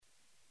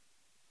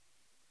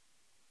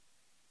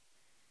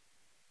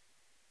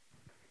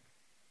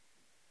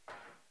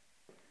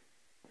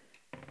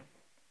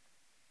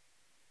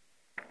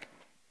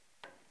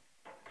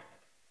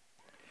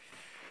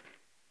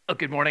Well,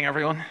 good morning,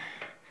 everyone.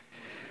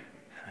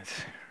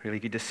 It's really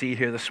good to see you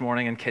here this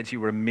morning. And kids, you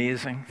were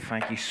amazing.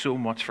 Thank you so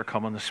much for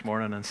coming this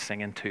morning and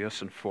singing to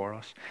us and for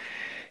us.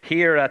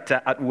 Here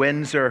at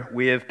Windsor,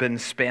 we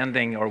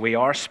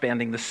are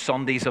spending the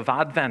Sundays of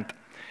Advent,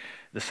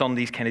 the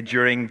Sundays kind of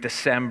during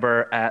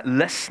December,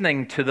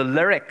 listening to the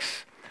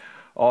lyrics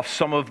of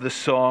some of the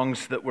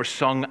songs that were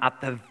sung at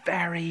the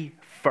very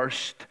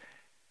first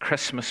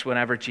Christmas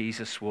whenever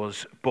Jesus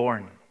was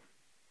born.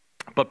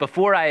 But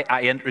before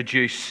I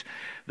introduce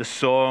the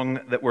song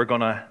that we're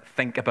going to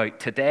think about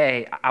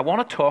today, I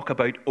want to talk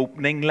about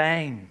opening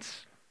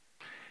lines.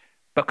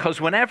 Because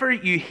whenever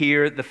you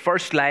hear the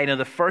first line or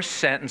the first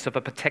sentence of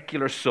a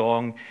particular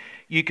song,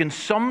 you can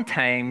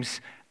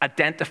sometimes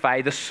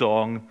identify the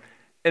song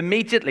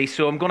immediately.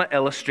 So I'm going to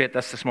illustrate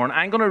this morning.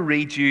 I'm going to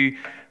read you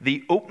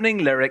the opening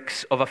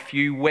lyrics of a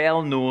few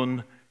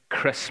well-known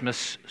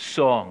Christmas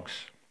songs.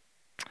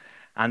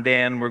 And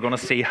then we're going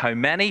to see how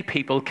many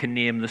people can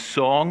name the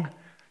song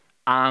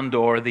and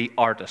or the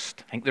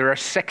artist. I think there are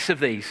 6 of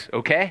these,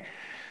 okay?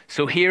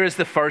 So here is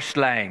the first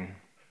line.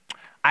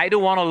 I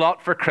don't want a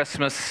lot for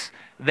Christmas.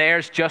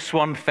 There's just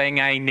one thing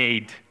I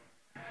need.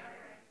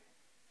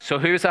 So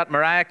who's that?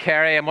 Mariah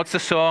Carey. And what's the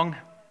song?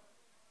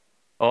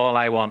 All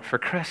I Want for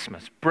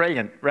Christmas.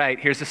 Brilliant. Right,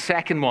 here's the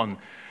second one.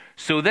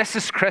 So this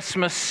is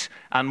Christmas,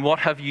 and what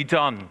have you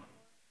done?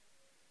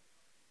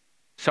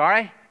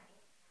 Sorry?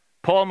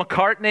 Paul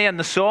McCartney and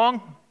the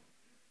song?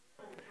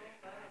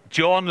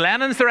 John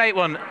Lennon's the right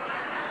one.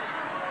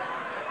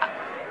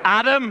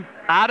 Adam,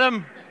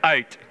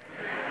 out.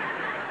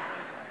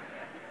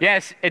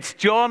 Yes, it's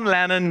John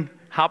Lennon.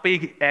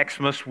 Happy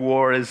Xmas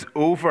War is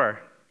over.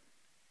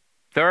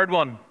 Third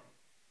one.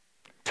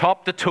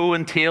 Top to toe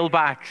and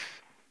tailbacks.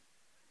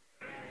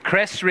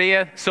 Chris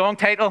Rea, song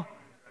title?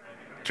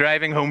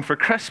 Driving Home for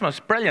Christmas.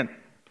 Brilliant.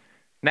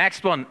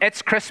 Next one.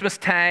 It's Christmas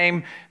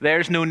time.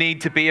 There's no need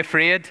to be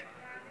afraid.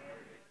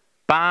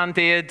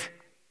 Band-Aid.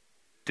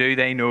 Do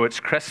they know it's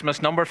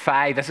Christmas? Number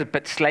 5. This is a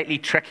bit slightly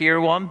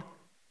trickier one.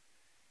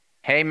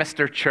 Hey,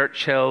 Mr.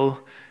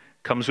 Churchill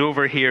comes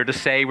over here to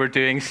say we're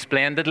doing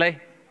splendidly.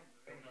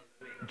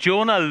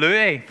 Jonah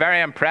Louie.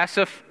 Very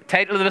impressive.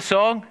 Title of the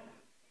song?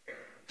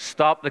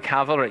 Stop the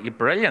Cavalry. You're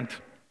brilliant.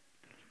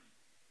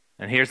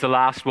 And here's the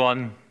last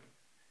one.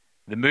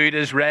 The mood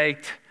is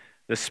right.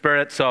 The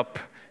spirit's up.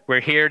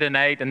 We're here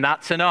tonight, and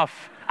that's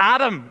enough.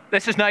 Adam,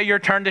 this is now your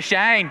turn to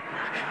shine.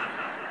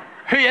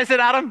 Who is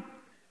it, Adam?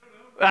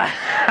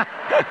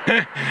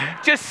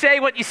 Just say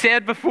what you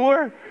said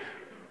before.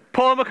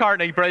 Paul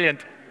McCartney,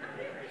 brilliant.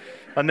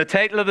 And the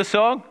title of the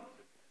song?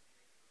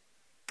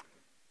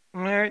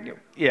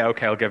 Yeah,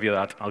 okay, I'll give you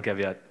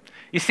that.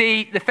 You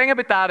see, the thing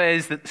about that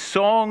is that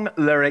song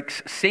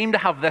lyrics seem to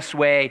have this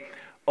way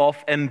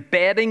of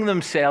embedding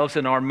themselves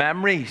in our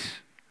memories,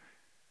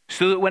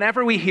 so that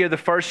whenever we hear the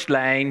first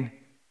line,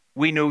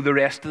 we know the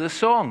rest of the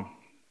song,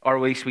 or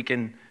at least we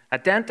can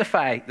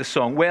identify the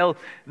song. Well,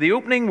 the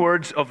opening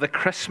words of the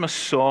Christmas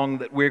song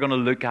that we're going to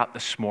look at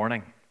this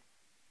morning,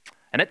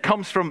 and it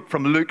comes from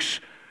Luke's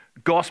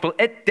Gospel.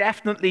 It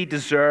definitely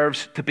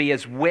deserves to be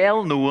as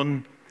well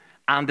known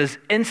and as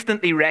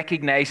instantly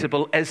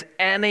recognizable as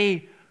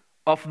any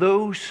of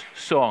those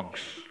songs.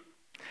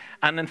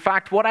 And in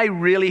fact, what I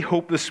really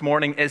hope this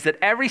morning is that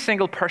every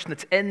single person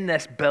that's in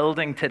this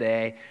building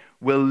today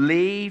will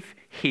leave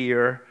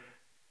here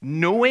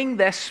knowing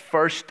this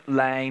first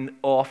line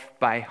off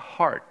by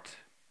heart,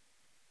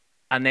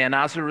 and then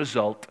as a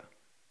result,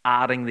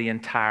 adding the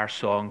entire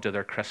song to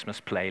their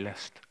Christmas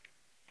playlist.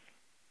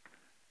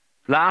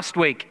 Last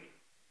week,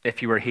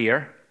 if you were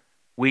here,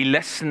 we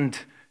listened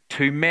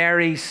to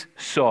Mary's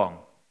song,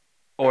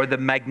 or the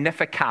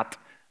Magnificat,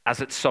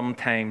 as it's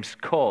sometimes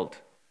called.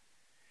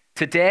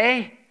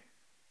 Today,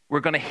 we're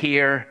going to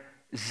hear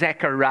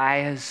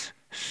Zechariah's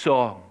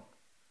song,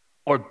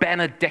 or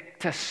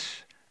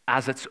Benedictus,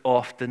 as it's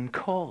often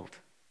called.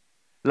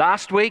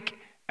 Last week,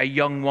 a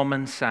young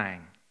woman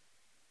sang.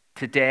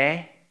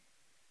 Today,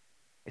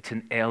 it's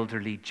an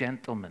elderly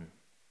gentleman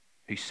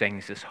who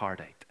sings his heart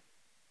out.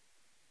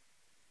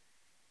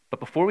 But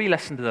before we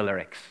listen to the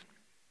lyrics,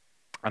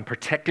 and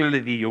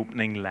particularly the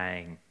opening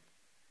line,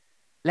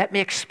 let me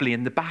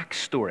explain the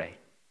backstory.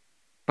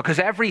 Because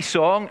every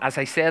song, as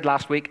I said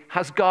last week,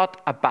 has got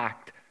a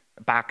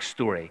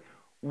backstory.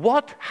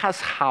 What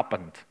has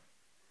happened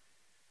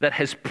that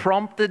has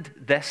prompted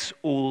this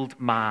old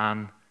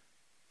man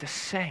to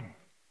sing?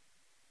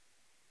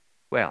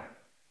 Well,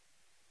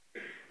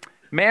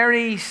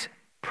 Mary's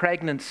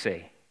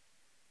pregnancy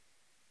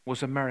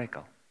was a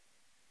miracle.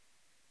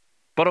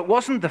 But it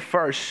wasn't the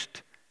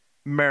first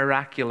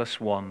miraculous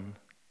one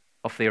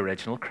of the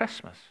original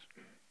Christmas.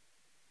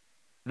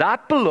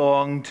 That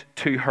belonged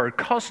to her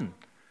cousin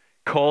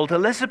called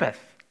Elizabeth.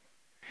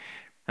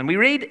 And we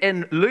read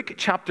in Luke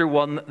chapter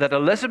 1 that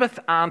Elizabeth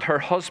and her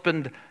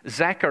husband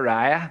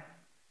Zechariah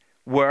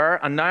were,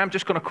 and now I'm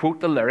just going to quote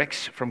the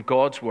lyrics from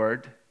God's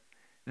word,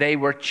 they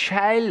were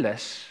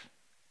childless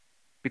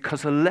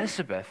because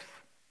Elizabeth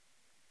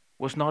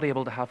was not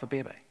able to have a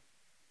baby.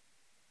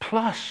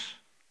 Plus,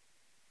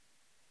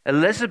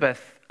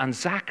 Elizabeth and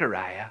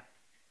Zechariah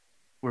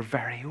were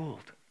very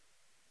old.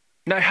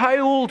 Now, how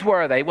old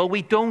were they? Well,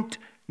 we don't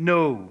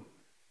know.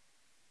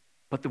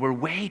 But they were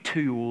way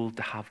too old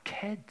to have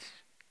kids.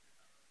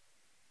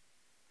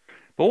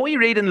 But what we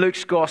read in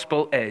Luke's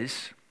gospel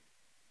is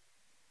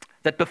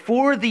that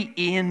before the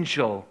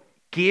angel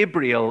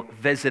Gabriel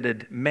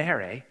visited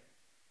Mary,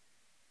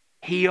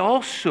 he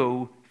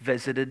also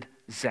visited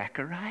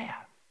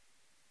Zechariah.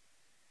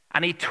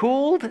 And he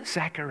told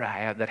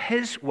Zechariah that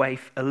his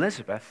wife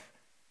Elizabeth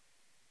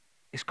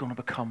is going to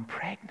become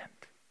pregnant.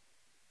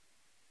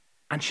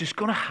 And she's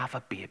going to have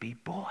a baby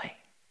boy.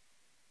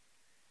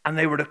 And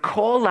they were to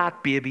call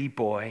that baby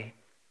boy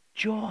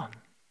John.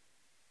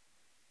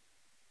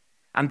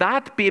 And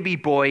that baby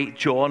boy,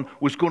 John,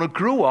 was going to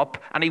grow up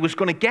and he was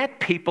going to get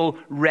people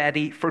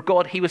ready for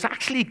God. He was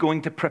actually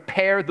going to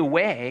prepare the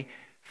way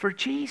for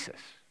Jesus.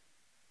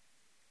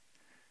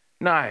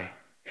 Now,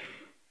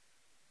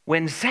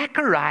 when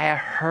Zechariah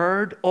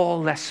heard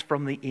all this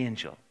from the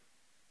angel,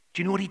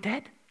 do you know what he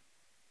did?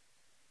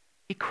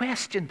 He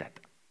questioned it.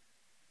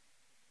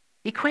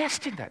 He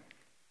questioned it.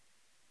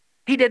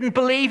 He didn't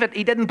believe it.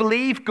 He didn't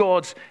believe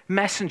God's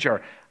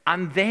messenger.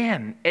 And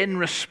then, in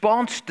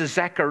response to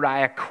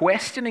Zechariah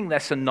questioning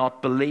this and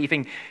not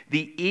believing,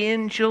 the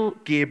angel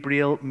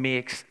Gabriel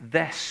makes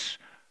this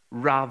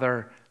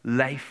rather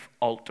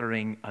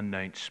life-altering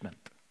announcement.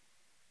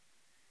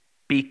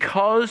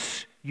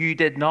 Because you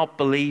did not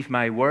believe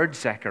my word,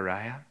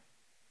 Zechariah,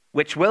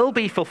 which will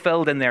be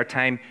fulfilled in their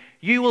time,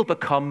 you will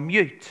become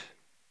mute,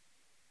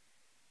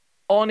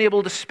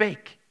 unable to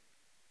speak,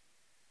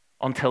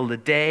 until the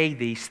day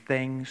these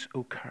things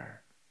occur.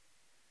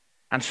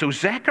 And so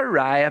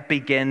Zechariah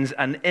begins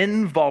an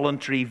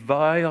involuntary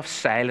vow of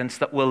silence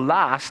that will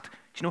last, do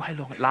you know how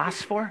long it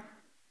lasts for?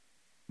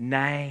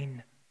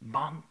 9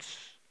 months,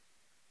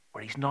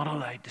 where he's not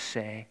allowed to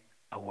say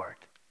a word.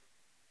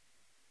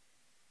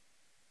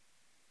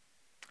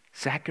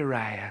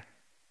 Zechariah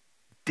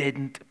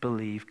didn't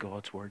believe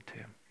God's word to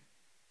him.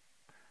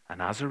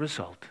 And as a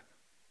result,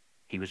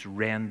 he was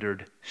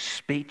rendered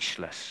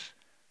speechless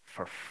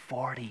for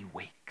 40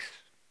 weeks.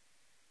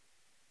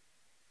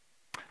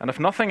 And if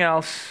nothing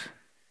else,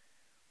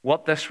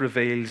 what this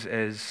reveals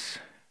is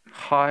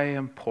how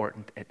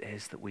important it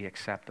is that we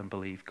accept and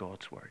believe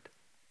God's word.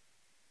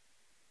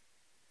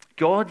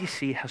 God, you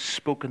see, has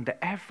spoken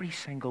to every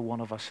single one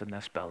of us in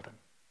this building.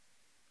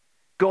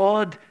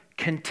 God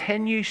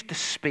continues to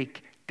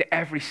speak to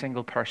every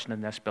single person in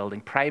this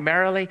building,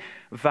 primarily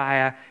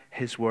via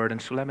his word.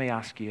 And so let me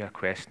ask you a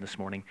question this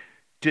morning.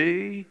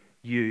 Do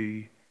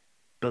you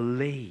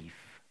believe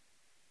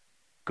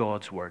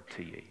God's word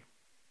to you?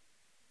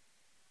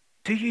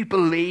 Do you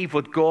believe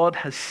what God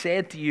has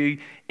said to you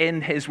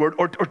in his word?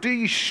 Or do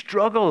you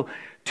struggle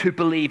to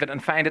believe it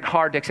and find it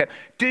hard to accept?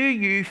 Do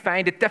you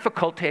find it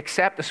difficult to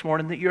accept this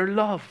morning that you're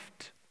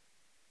loved?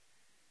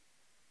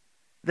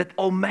 That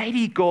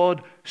Almighty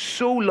God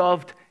so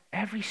loved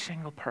every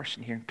single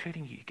person here,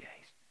 including you guys.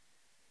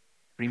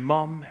 Every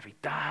mom, every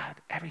dad,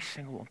 every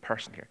single one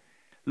person here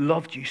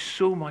loved you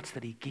so much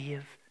that he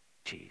gave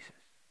Jesus.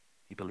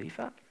 You believe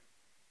that?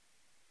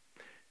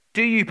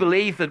 Do you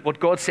believe that what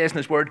God says in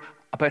his word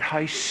about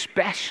how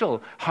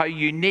special, how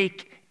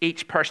unique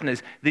each person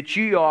is, that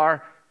you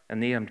are,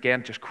 and then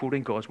again, just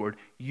quoting God's word,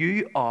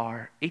 you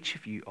are, each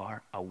of you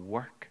are a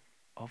work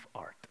of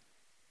art.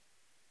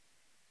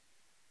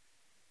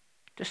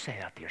 Just say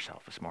that to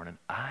yourself this morning.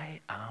 I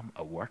am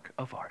a work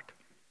of art.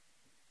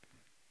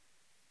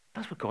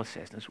 That's what God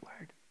says in his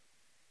word.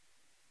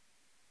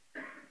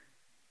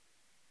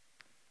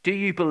 Do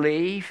you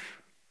believe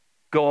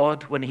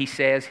God when he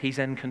says he's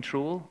in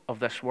control of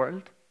this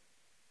world?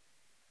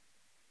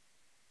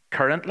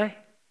 Currently?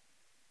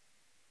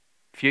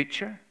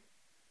 Future?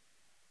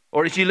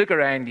 Or as you look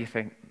around, you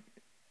think,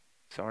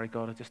 sorry,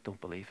 God, I just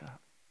don't believe that.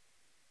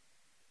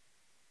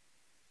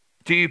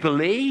 Do you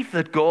believe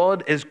that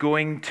God is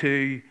going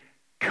to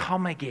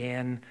come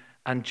again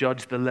and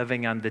judge the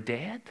living and the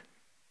dead?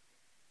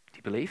 Do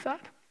you believe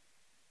that?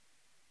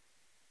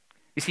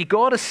 You see,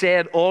 God has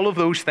said all of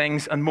those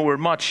things and more,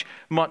 much,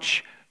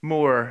 much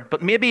more.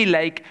 But maybe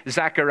like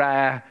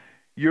Zechariah,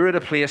 you're at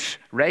a place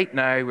right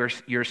now where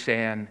you're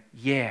saying,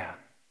 yeah,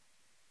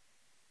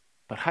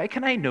 but how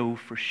can I know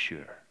for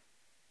sure?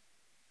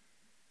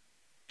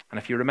 And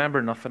if you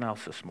remember nothing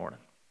else this morning,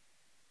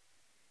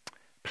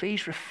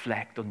 please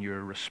reflect on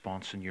your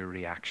response and your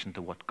reaction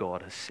to what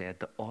God has said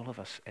to all of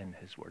us in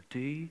his word.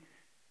 Do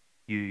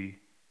you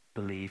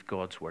believe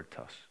God's word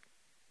to us?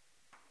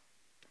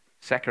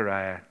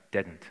 Zechariah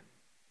didn't.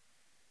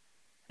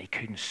 He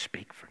couldn't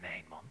speak for 9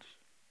 months.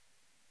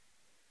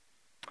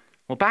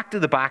 Well, back to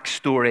the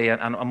backstory,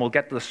 and we'll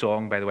get to the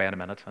song, by the way, in a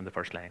minute, on the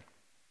first line.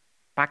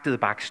 Back to the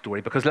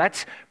backstory, because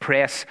let's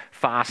press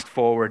fast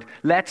forward.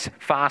 Let's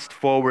fast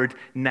forward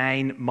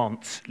 9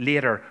 months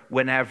later,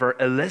 whenever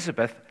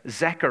Elizabeth,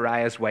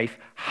 Zechariah's wife,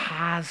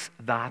 has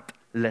that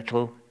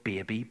little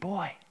baby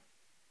boy.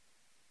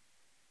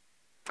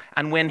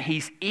 And when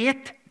he's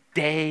 8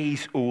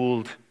 days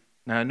old,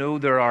 now I know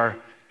there are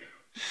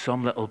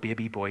some little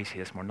baby boys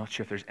here this morning. Not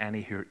sure if there's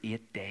any who are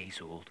 8 days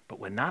old. But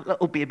when that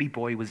little baby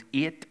boy was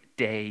 8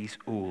 days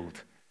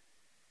old,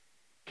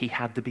 he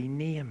had to be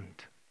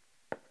named.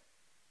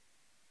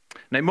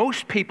 Now,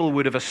 most people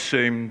would have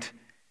assumed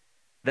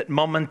that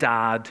mum and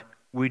dad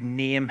would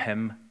name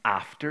him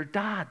after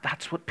dad.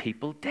 That's what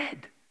people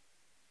did.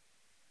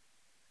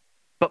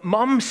 But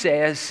mum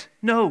says,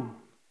 no,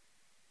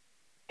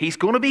 he's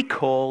going to be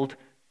called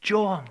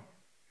John.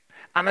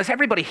 And as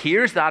everybody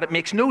hears that, it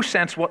makes no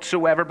sense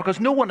whatsoever because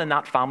no one in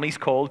that family is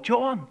called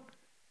John.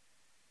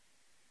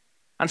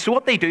 And so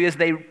what they do is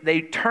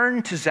they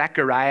turn to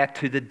Zechariah,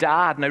 to the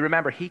dad. Now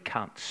remember, he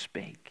can't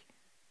speak.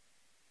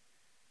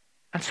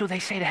 And so they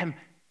say to him,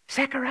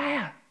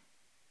 Zechariah,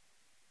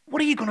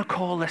 what are you going to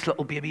call this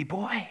little baby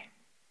boy?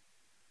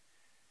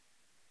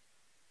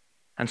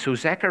 And so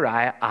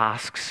Zechariah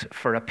asks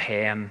for a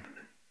pen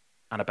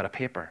and a bit of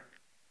paper,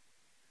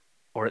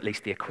 or at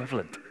least the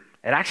equivalent.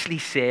 It actually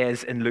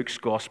says in Luke's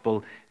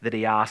gospel that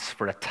he asks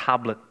for a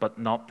tablet, but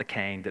not the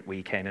kind that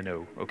we kind of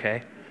know,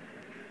 okay?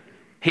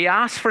 He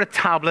asks for a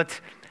tablet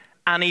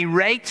and he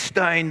writes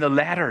down the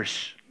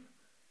letters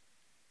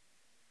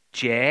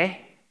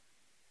J-O-H-N.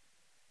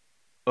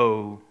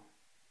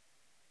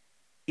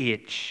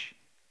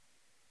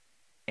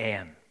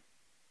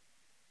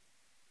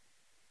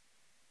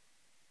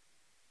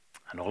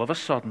 And all of a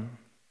sudden,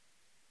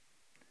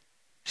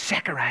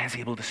 Zechariah is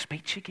able to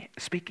speak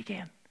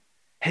again.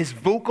 His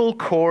vocal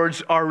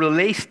cords are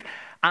released,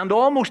 and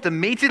almost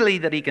immediately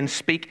that he can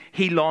speak,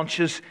 he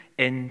launches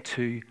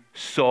into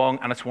song,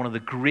 and it's one of the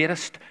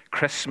greatest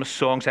Christmas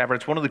songs ever.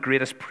 It's one of the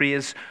greatest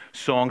praise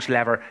songs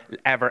ever.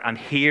 And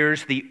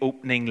here's the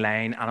opening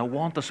line, and I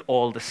want us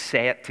all to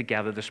say it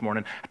together this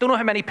morning. I don't know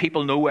how many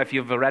people know. If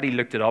you've already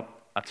looked it up,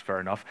 that's fair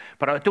enough.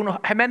 But I don't know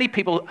how many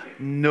people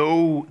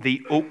know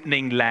the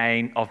opening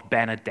line of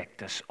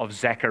Benedictus, of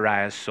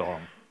Zechariah's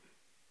song.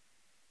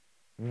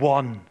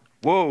 One.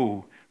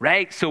 Whoa.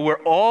 Right? So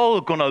we're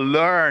all going to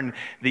learn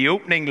the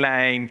opening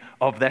line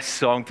of this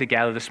song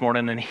together this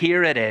morning. And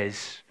here it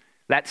is.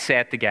 Let's say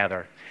it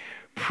together.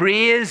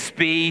 Praise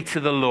be to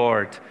the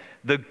Lord,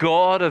 the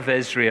God of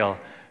Israel,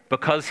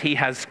 because he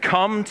has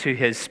come to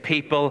his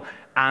people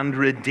and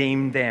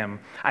redeemed them.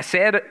 I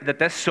said that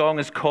this song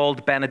is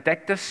called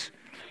Benedictus,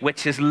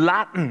 which is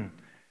Latin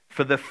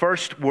for the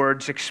first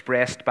words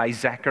expressed by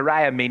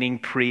Zechariah, meaning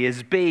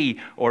praise be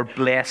or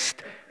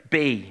blessed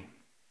be.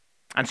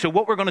 And so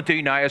what we're going to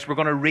do now is we're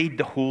going to read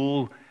the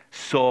whole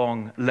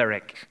song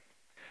lyric.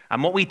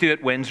 And what we do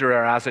at Windsor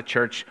or as a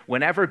church,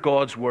 whenever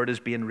God's word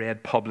is being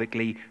read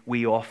publicly,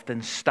 we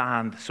often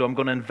stand. So I'm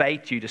going to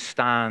invite you to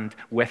stand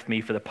with me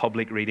for the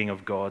public reading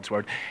of God's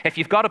word. If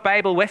you've got a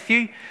Bible with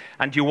you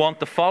and you want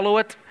to follow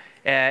it,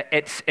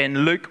 it's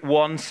in Luke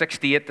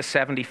 1:68 to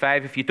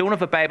 75. If you don't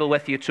have a Bible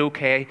with you, it's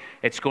okay.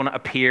 It's going to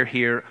appear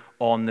here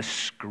on the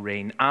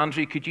screen.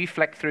 Andrew, could you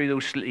flick through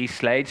these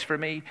slides for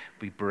me? It'd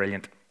be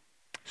brilliant.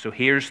 So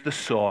here's the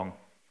song.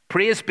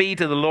 Praise be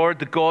to the Lord,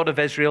 the God of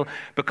Israel,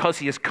 because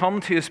he has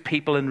come to his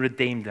people and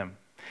redeemed them.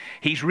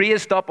 He's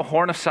raised up a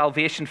horn of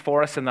salvation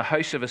for us in the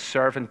house of his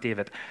servant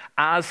David,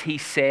 as he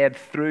said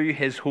through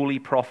his holy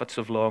prophets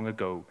of long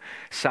ago.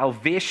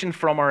 Salvation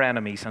from our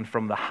enemies and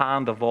from the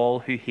hand of all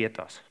who hate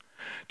us,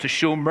 to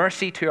show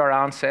mercy to our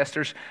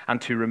ancestors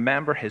and to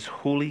remember his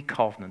holy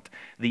covenant,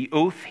 the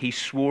oath he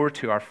swore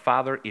to our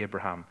father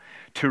Abraham,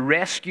 to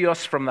rescue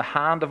us from the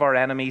hand of our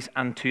enemies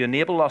and to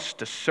enable us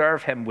to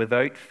serve him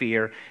without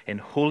fear in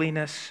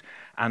holiness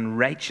and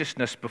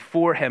righteousness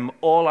before him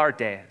all our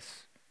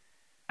days.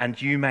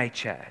 And you, my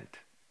child,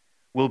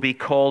 will be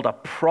called a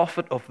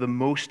prophet of the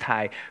Most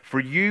High, for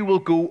you will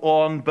go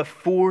on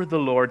before the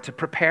Lord to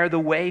prepare the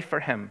way for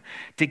him,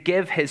 to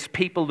give his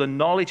people the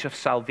knowledge of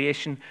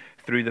salvation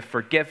through the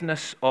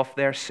forgiveness of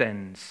their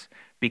sins,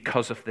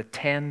 because of the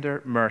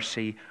tender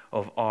mercy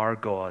of our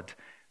God,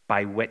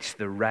 by which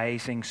the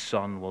rising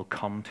sun will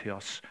come to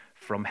us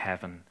from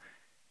heaven,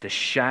 to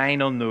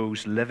shine on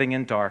those living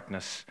in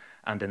darkness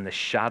and in the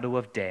shadow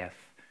of death,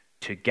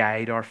 to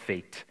guide our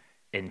feet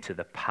into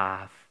the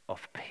path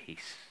of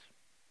peace.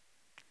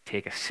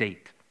 Take a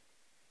seat.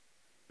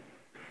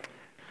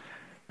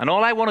 And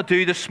all I want to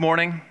do this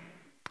morning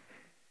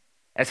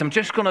is I'm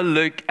just going to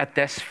look at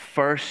this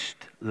first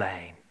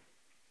line,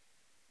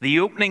 the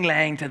opening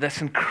line to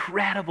this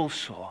incredible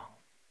song.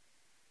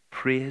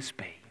 Praise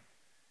be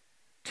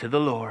to the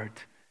Lord,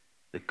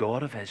 the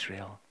God of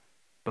Israel,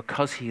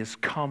 because he has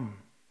come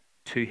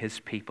to his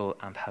people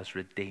and has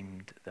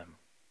redeemed them.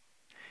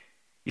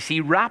 You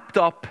see, wrapped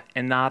up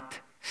in that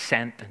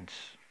sentence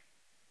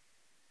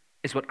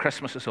is what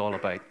Christmas is all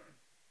about.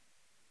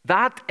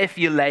 That, if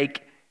you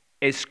like,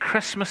 is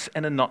Christmas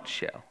in a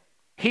nutshell.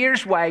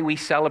 Here's why we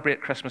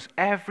celebrate Christmas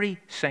every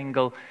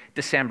single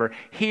December.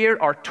 Here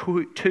are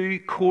two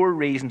core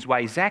reasons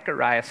why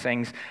Zechariah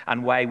sings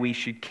and why we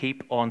should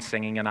keep on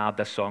singing and add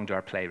this song to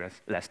our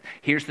playlist.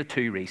 Here's the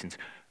two reasons.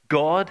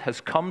 God has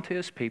come to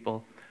his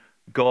people.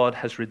 God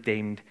has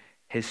redeemed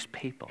his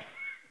people.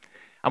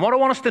 And what I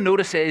want us to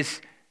notice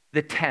is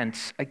the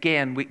tense.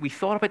 Again, we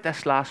thought about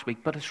this last week,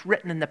 but it's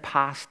written in the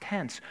past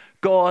tense.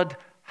 God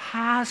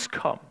has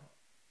come.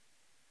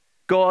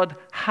 God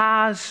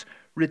has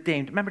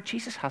redeemed. Remember,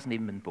 Jesus hasn't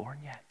even been born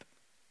yet.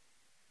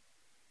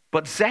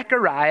 But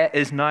Zechariah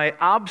is now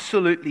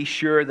absolutely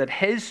sure that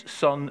his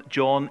son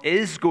John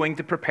is going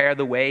to prepare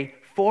the way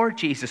for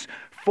Jesus,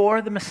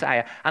 for the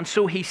Messiah. And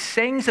so he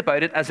sings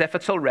about it as if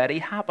it's already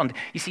happened.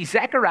 You see,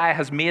 Zechariah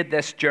has made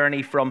this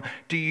journey from,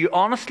 do you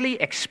honestly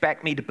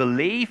expect me to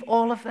believe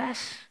all of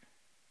this?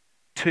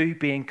 To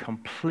being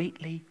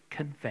completely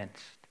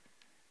convinced.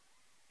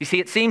 You see,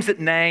 it seems that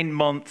 9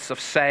 months of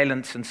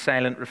silence and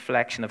silent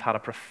reflection have had a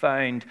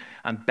profound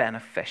and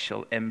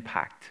beneficial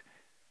impact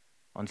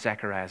on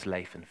Zechariah's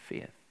life and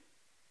faith.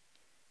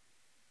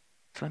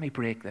 So let me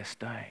break this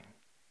down.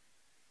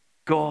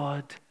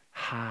 God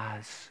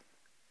has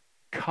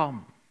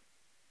come.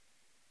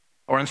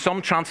 Or in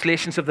some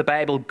translations of the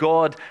Bible,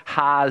 God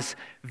has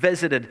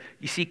visited.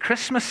 You see,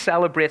 Christmas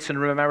celebrates and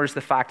remembers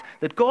the fact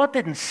that God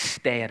didn't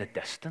stay at a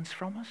distance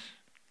from us.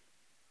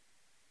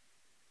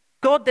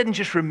 God didn't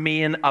just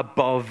remain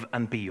above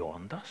and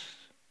beyond us,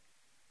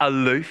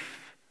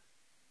 aloof,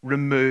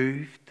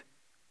 removed,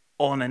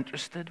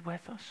 uninterested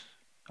with us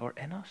or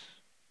in us.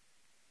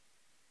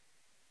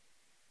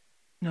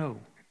 No,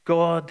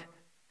 God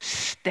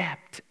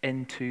stepped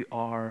into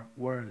our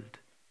world.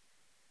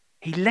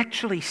 He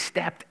literally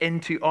stepped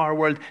into our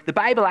world. The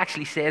Bible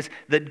actually says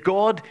that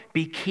God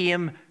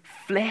became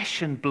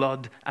flesh and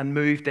blood and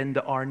moved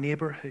into our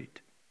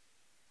neighborhood.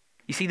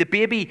 You see, the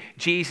baby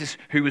Jesus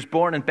who was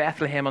born in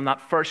Bethlehem on that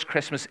first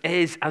Christmas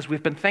is, as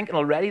we've been thinking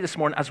already this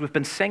morning, as we've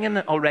been singing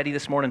already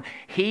this morning,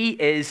 he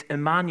is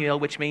Emmanuel,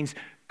 which means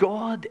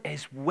God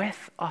is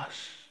with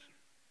us.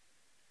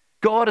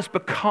 God has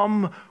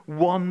become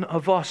one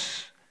of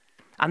us.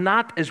 And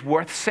that is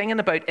worth singing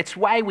about. It's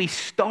why we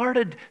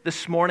started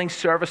this morning's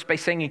service by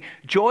singing,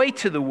 "Joy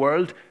to the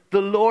world,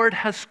 the Lord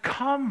has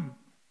come."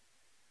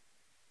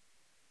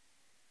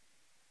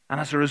 And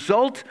as a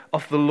result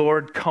of the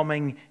Lord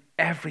coming,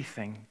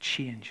 everything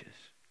changes.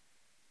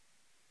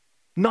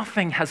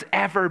 Nothing has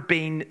ever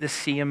been the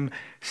same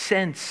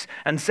since.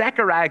 And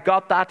Zechariah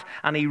got that,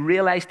 and he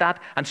realized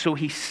that, and so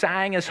he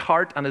sang his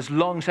heart and his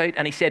lungs out,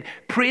 and he said,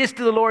 "Praise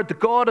to the Lord, the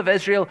God of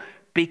Israel,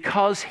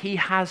 because he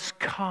has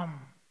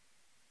come."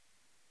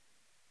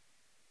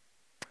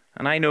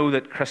 And I know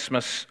that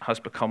Christmas has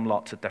become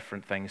lots of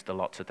different things to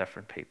lots of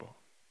different people.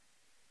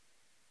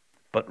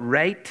 But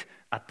right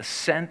at the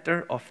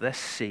center of this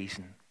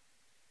season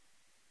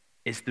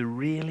is the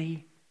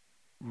really,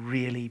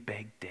 really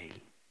big deal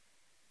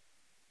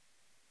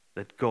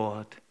that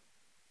God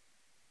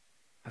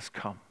has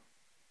come.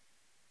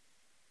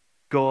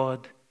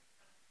 God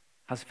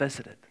has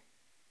visited.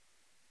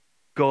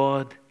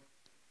 God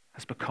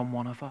has become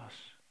one of us.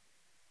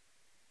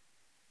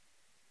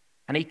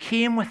 And he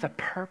came with a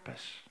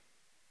purpose.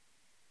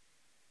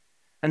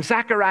 And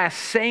Zechariah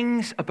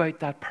sings about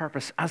that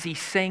purpose as he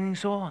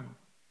sings on.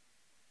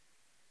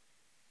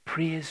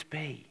 Praise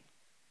be.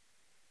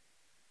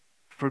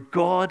 For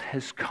God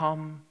has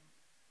come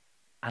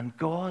and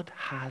God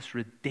has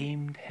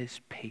redeemed his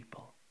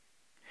people.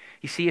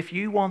 You see, if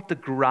you want to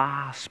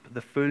grasp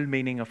the full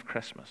meaning of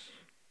Christmas,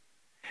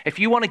 if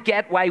you want to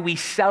get why we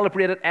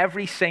celebrate it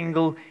every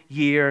single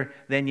year,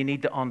 then you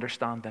need to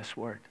understand this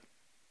word.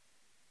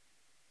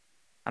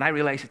 And I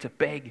realize it's a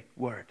big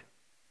word.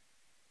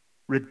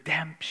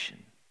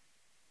 Redemption.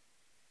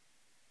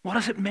 What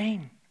does it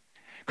mean?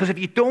 Because if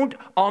you don't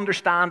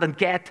understand and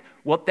get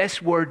what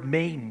this word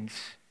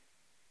means,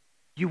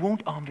 you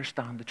won't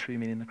understand the true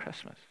meaning of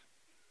Christmas.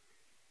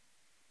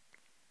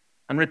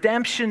 And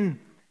redemption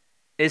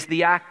is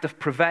the act of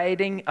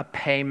providing a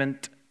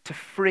payment to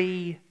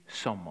free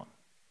someone.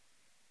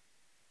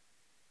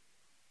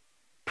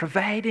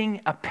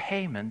 Providing a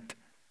payment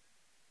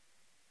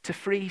to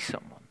free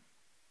someone.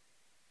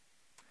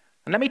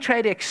 And let me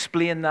try to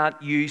explain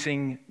that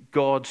using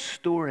God's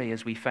story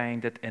as we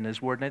find it in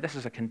his word. Now, this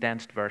is a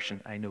condensed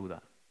version, I know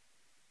that.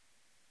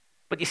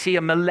 But you see,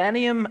 a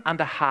millennium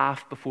and a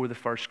half before the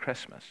first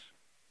Christmas,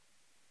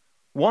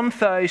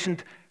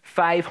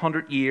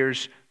 1,500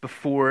 years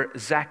before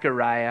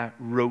Zechariah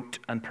wrote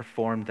and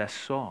performed this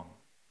song,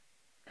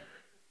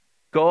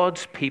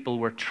 God's people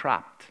were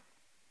trapped.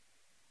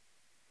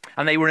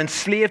 And they were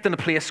enslaved in a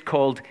place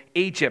called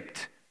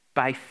Egypt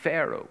by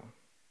Pharaoh.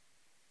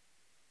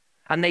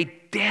 And they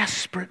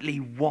desperately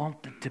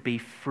wanted to be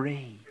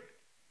free.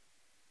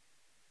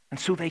 And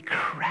so they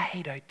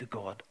cried out to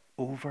God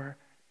over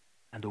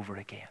and over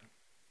again.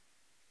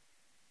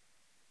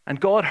 And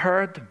God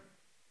heard them.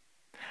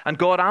 And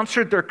God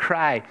answered their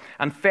cry.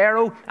 And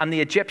Pharaoh and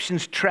the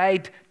Egyptians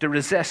tried to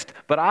resist.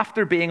 But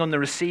after being on the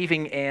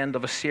receiving end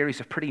of a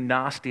series of pretty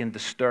nasty and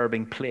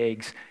disturbing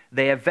plagues,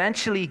 they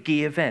eventually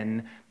gave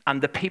in,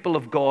 and the people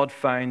of God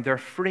found their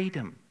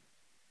freedom.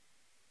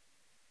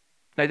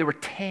 Now, there were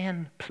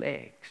 10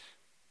 plagues.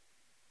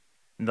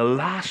 And the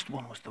last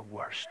one was the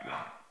worst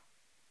one.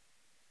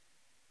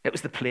 It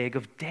was the plague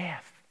of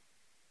death.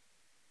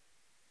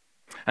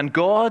 And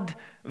God,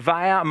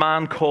 via a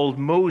man called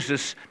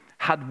Moses,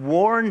 had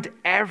warned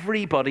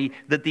everybody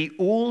that the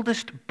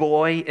oldest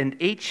boy in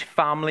each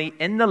family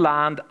in the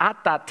land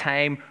at that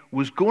time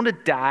was going to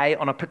die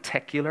on a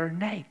particular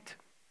night.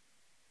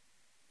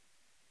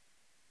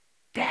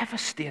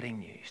 Devastating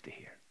news to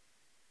hear.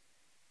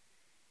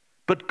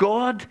 But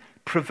God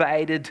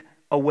provided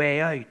a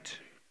way out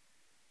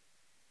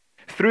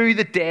through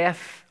the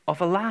death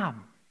of a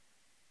lamb.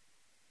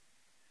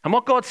 And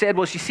what God said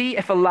was, you see,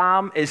 if a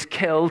lamb is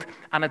killed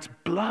and its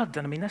blood,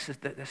 and I mean, this is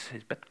a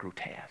bit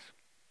grotesque,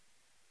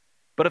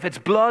 but if its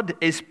blood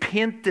is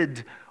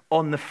painted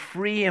on the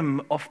frame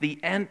of the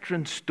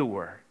entrance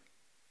door,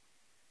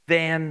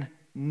 then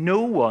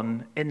no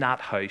one in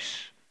that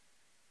house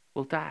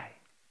will die.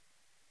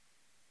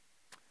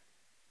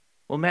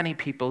 Well, many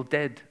people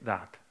did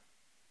that.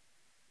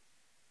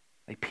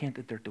 They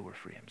painted their door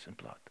frames in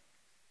blood.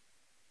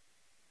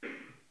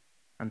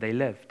 And they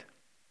lived.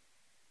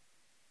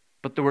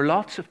 But there were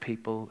lots of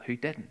people who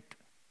didn't.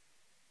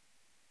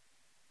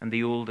 And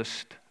the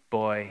oldest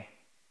boy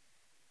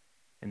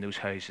in those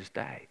houses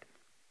died.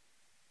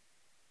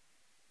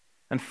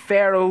 And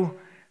Pharaoh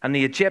and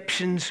the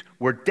Egyptians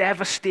were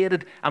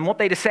devastated. And what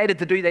they decided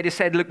to do, they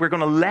decided, look, we're going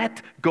to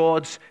let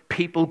God's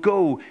people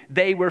go.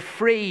 They were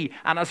free.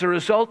 And as a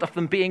result of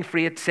them being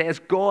free, it says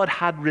God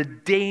had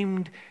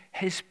redeemed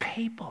his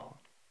people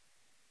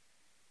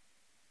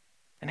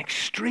in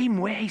extreme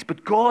ways,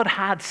 but God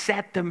had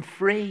set them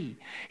free.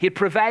 He had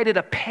provided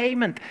a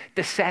payment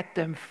to set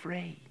them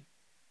free.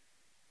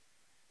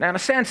 Now, in a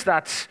sense,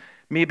 that's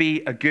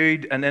maybe a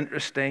good and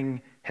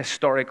interesting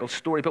historical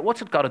story, but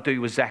what's it got to do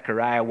with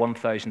Zechariah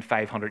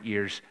 1,500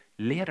 years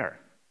later?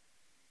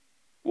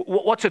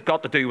 What's it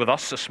got to do with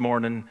us this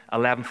morning,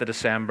 11th of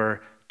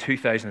December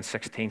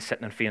 2016,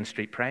 sitting in Fane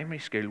Street Primary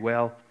School?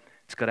 Well,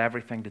 it's got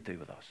everything to do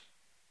with us.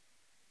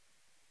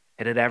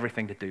 It had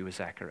everything to do with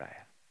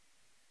Zechariah.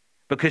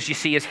 Because you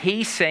see, as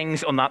he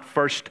sings on that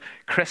first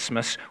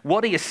Christmas,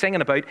 what he is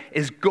singing about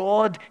is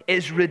God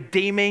is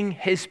redeeming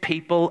his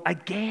people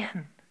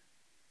again.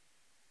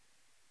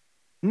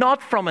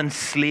 Not from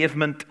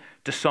enslavement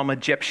to some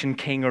Egyptian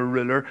king or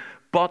ruler,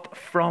 but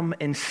from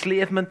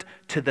enslavement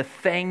to the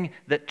thing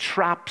that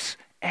traps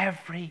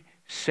every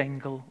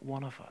single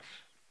one of us.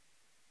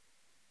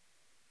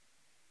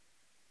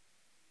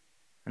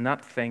 And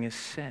that thing is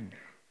sin.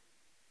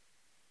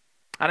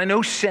 And I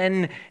know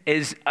sin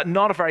is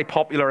not a very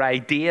popular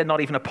idea, not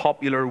even a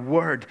popular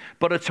word,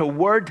 but it's a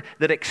word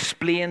that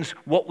explains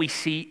what we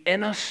see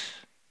in us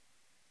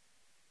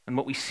and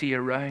what we see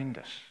around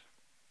us.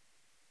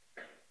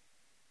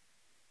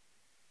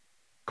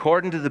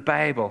 According to the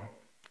Bible,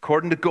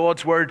 according to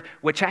God's word,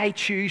 which I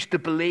choose to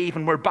believe,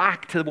 and we're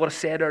back to what I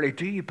said earlier,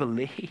 do you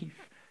believe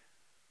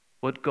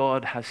what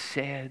God has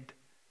said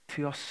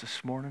to us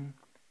this morning?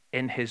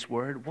 In his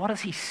word? What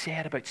has he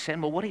said about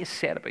sin? Well, what he has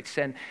said about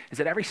sin is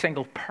that every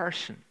single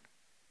person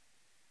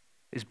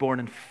is born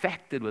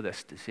infected with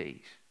this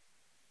disease.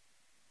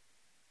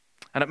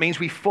 And it means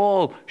we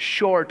fall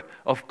short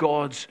of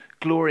God's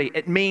glory.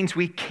 It means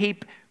we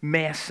keep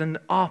messing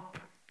up.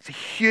 It's a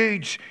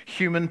huge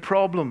human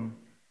problem.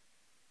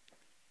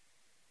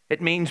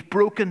 It means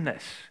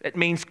brokenness. It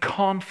means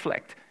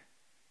conflict.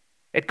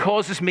 It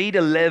causes me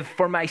to live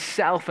for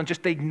myself and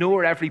just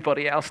ignore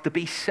everybody else, to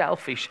be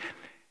selfish.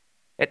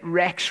 It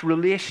wrecks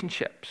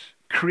relationships,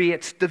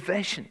 creates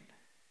division,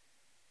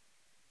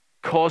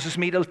 causes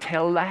me to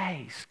tell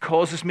lies,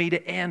 causes me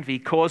to envy,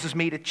 causes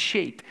me to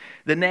cheat.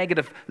 The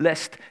negative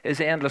list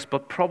is endless,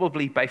 but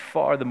probably by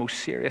far the most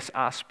serious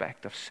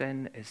aspect of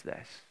sin is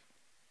this.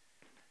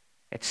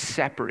 It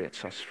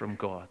separates us from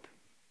God.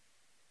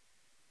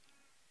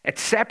 It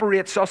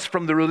separates us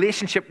from the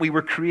relationship we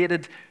were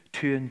created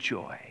to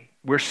enjoy.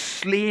 We're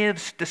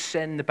slaves to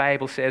sin, the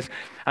Bible says,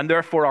 and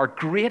therefore our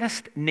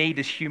greatest need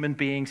as human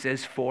beings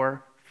is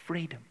for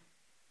freedom,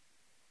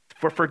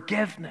 for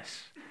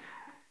forgiveness,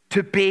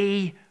 to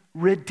be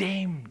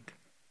redeemed.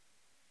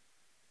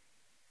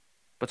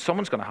 But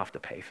someone's going to have to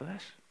pay for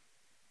this.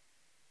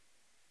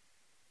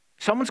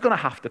 Someone's going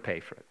to have to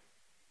pay for it.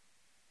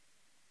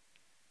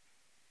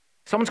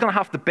 Someone's going to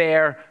have to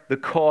bear the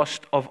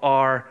cost of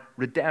our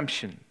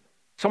redemption.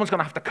 Someone's going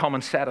to have to come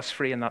and set us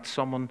free, and that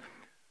someone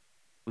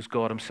was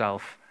God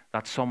himself.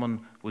 That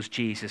someone was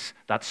Jesus.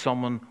 That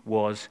someone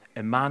was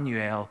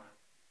Emmanuel.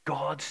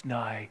 God's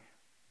now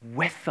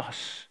with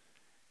us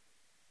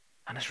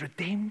and has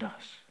redeemed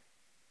us.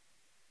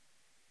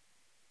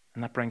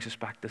 And that brings us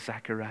back to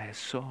Zechariah's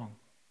song,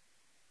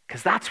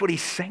 because that's what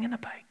he's singing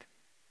about.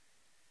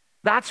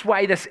 That's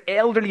why this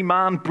elderly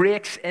man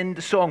breaks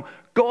into song.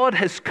 God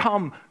has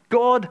come.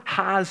 God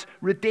has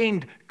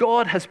redeemed.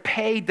 God has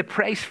paid the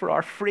price for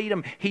our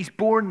freedom. He's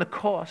borne the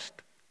cost.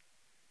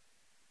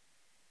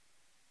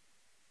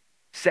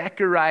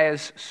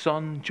 Zechariah's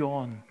son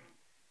John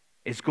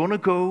is going to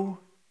go,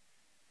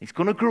 he's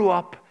going to grow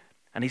up,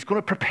 and he's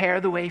going to prepare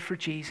the way for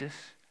Jesus.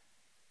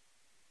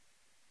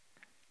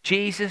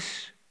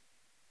 Jesus,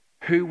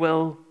 who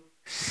will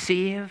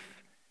save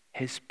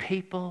his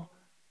people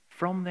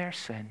from their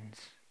sins.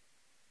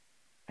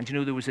 And you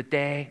know, there was a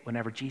day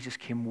whenever Jesus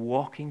came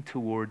walking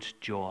towards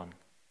John,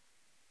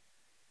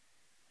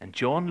 And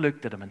John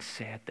looked at him and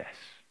said this,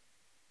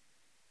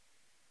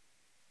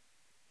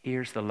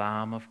 here's the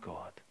Lamb of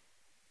God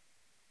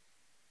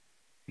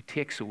who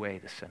takes away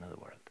the sin of the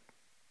world.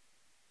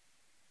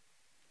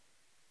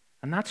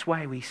 And that's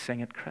why we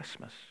sing at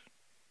Christmas.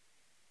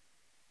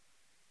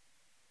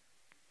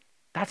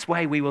 That's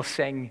why we will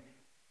sing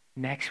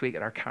next week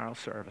at our carol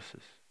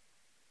services.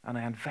 And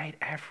I invite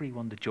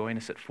everyone to join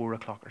us at 4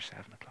 o'clock or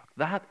 7 o'clock.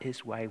 That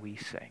is why we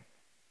sing.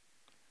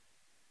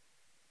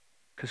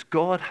 Because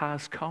God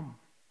has come.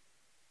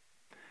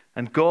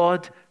 And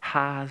God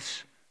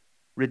has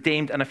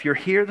redeemed. And if you're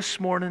here this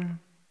morning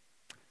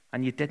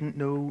and you didn't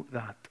know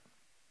that,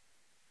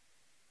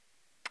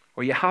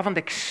 or you haven't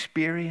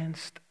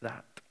experienced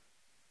that,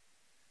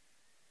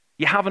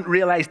 you haven't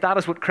realized that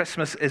is what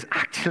Christmas is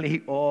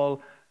actually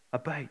all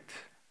about.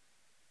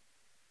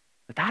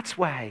 But that's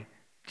why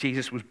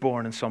Jesus was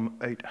born in some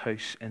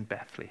outhouse in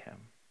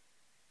Bethlehem.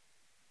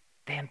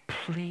 Then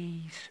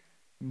please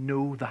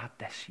know that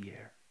this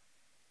year.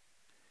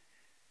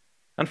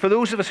 And for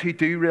those of us who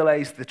do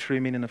realize the true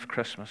meaning of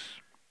Christmas,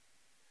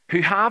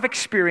 who have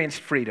experienced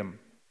freedom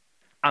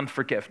and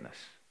forgiveness,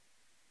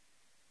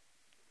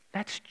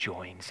 let's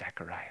join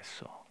Zechariah's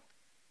song.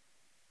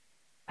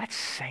 Let's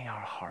sing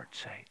our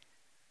hearts out.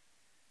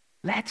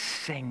 Let's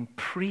sing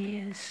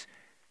praise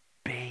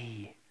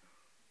be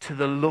to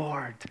the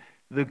Lord,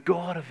 the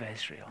God of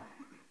Israel,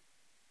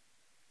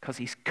 because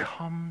he's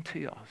come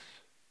to us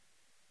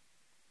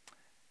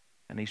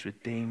and he's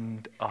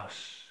redeemed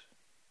us.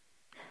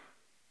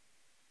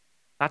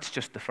 That's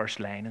just the first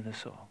line of the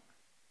song.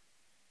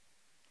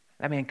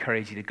 Let me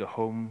encourage you to go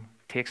home,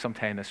 take some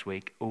time this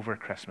week over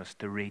Christmas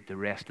to read the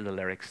rest of the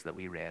lyrics that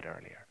we read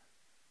earlier.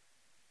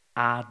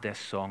 Add this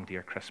song to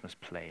your Christmas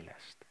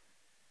playlist.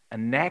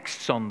 And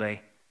next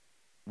Sunday,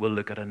 we'll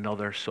look at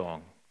another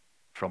song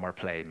from our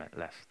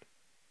playlist.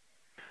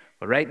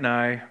 But right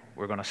now,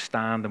 we're going to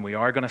stand and we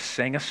are going to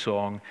sing a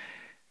song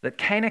that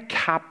kind of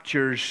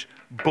captures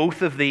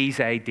both of these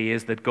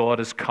ideas, that God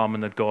has come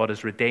and that God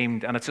has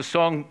redeemed. And it's a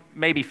song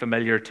maybe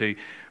familiar to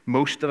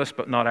most of us,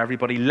 but not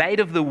everybody. Light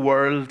of the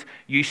world,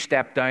 you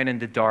stepped down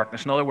into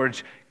darkness. In other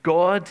words,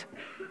 God,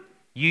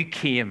 you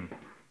came.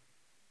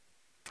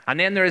 And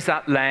then there is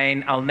that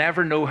line, I'll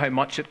never know how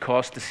much it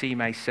cost to see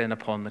my sin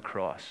upon the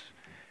cross.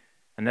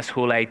 And this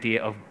whole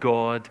idea of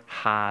God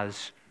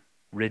has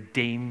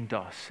redeemed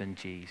us in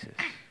Jesus.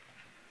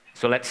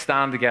 So let's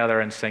stand together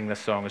and sing this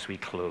song as we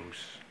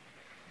close.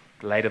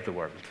 Light of the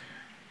world.